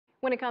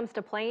When it comes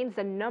to planes,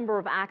 the number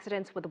of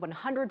accidents with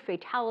 100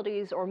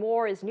 fatalities or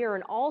more is near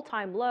an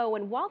all-time low.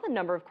 And while the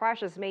number of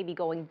crashes may be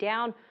going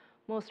down,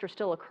 most are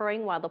still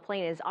occurring while the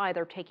plane is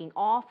either taking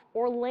off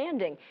or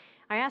landing.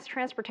 I asked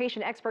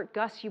transportation expert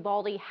Gus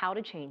Ubaldi how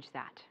to change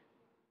that.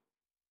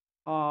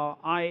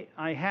 I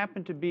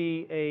happen to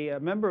be a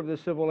member of the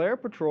Civil Air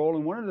Patrol,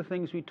 and one of the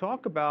things we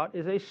talk about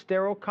is a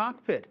sterile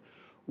cockpit.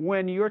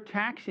 When you're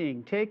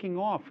taxiing, taking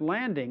off,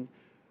 landing,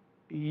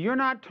 you're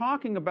not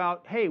talking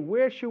about, hey,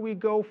 where should we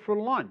go for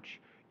lunch?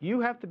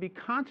 You have to be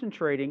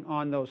concentrating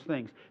on those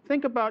things.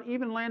 Think about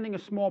even landing a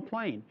small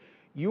plane.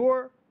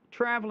 You're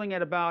traveling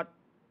at about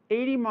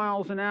 80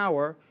 miles an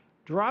hour,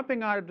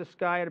 dropping out of the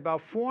sky at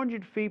about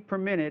 400 feet per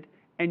minute,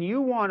 and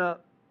you want to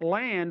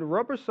land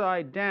rubber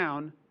side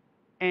down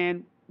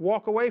and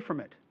walk away from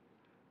it.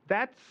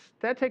 That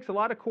takes a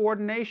lot of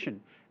coordination.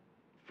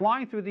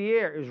 Flying through the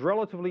air is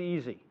relatively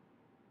easy.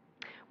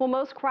 Well,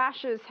 most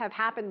crashes have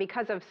happened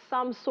because of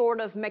some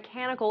sort of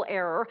mechanical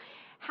error.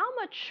 How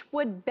much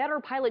would better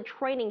pilot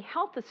training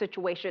help the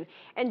situation?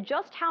 And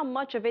just how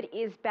much of it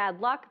is bad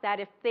luck that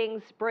if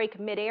things break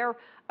midair,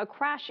 a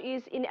crash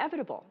is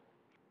inevitable?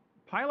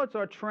 Pilots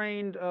are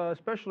trained,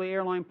 especially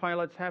airline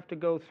pilots, have to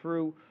go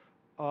through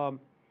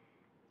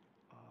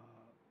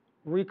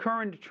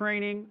recurrent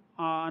training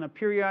on a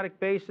periodic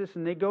basis,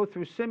 and they go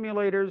through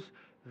simulators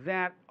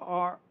that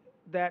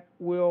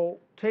will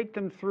take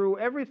them through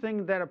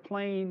everything that a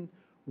plane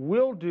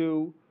will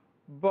do,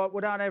 but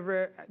without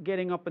ever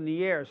getting up in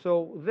the air.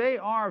 So they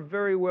are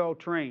very well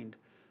trained.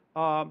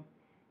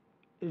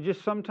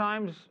 Just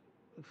sometimes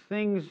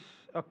things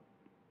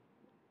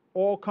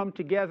all come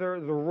together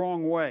the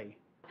wrong way.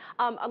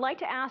 I'd like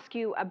to ask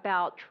you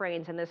about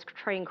trains and this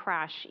train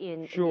crash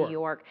in Sure. New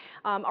York.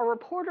 A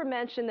reporter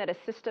mentioned that a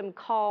system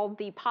called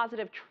the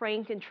Positive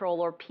Train Control,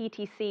 or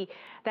PTC,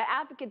 that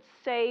advocates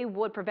say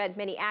would prevent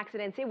many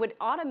accidents. It would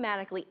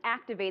automatically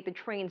activate the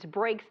train's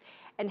brakes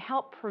and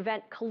help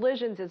prevent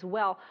collisions as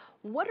well.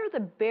 What are the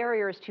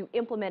barriers to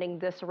implementing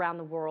this around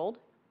the world?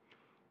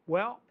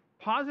 Well,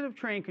 Positive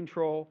Train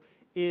Control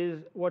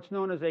is what's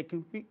known as a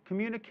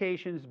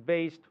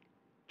communications-based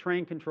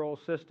train control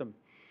system.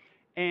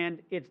 And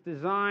it's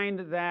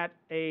designed that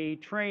a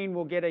train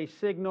will get a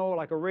signal,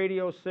 like a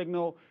radio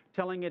signal,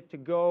 telling it to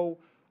go,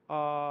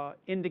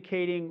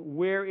 indicating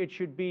where it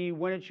should be,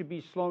 when it should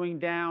be slowing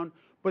down.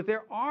 But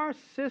there are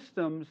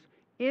systems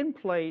in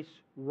place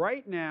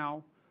right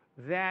now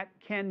that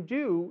can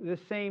do the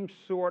same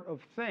sort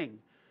of thing.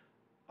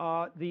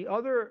 The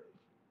other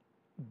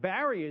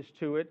barriers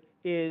to it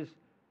is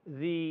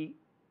the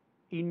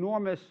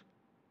enormous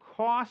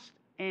cost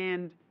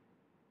and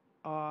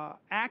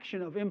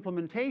action of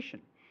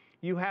implementation.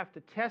 You have to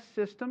test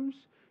systems.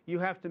 You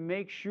have to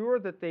make sure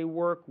that they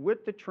work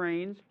with the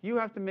trains. You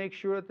have to make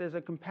sure that there's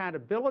a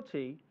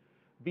compatibility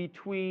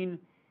between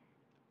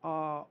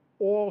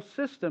all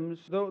systems.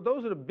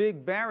 Those are the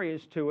big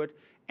barriers to it.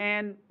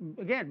 And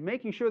again,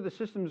 making sure the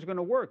system is going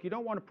to work. You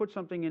don't want to put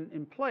something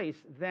in place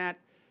that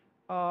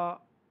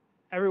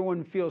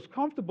everyone feels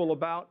comfortable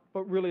about,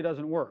 but really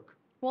doesn't work.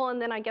 Well,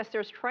 and then I guess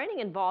there's training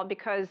involved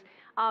because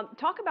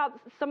talk about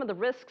some of the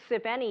risks,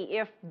 if any,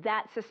 if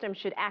that system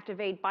should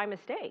activate by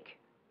mistake.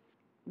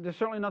 There's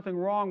certainly nothing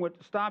wrong with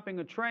stopping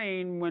a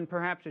train when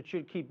perhaps it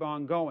should keep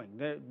on going.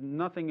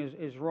 Nothing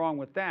is wrong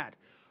with that.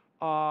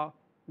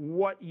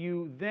 What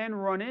you then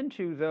run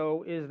into,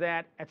 though, is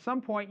that at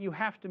some point you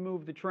have to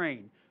move the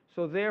train.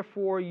 So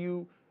therefore,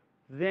 you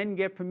then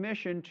get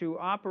permission to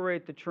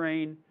operate the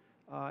train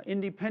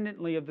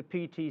independently of the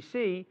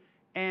PTC,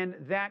 and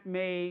that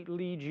may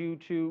lead you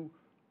to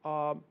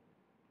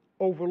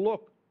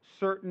overlook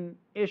certain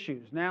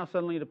issues. Now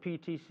suddenly the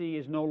PTC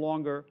is no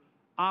longer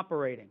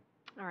operating.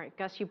 All right,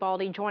 Gus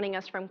Ubaldi joining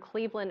us from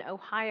Cleveland,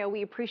 Ohio.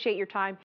 We appreciate your time.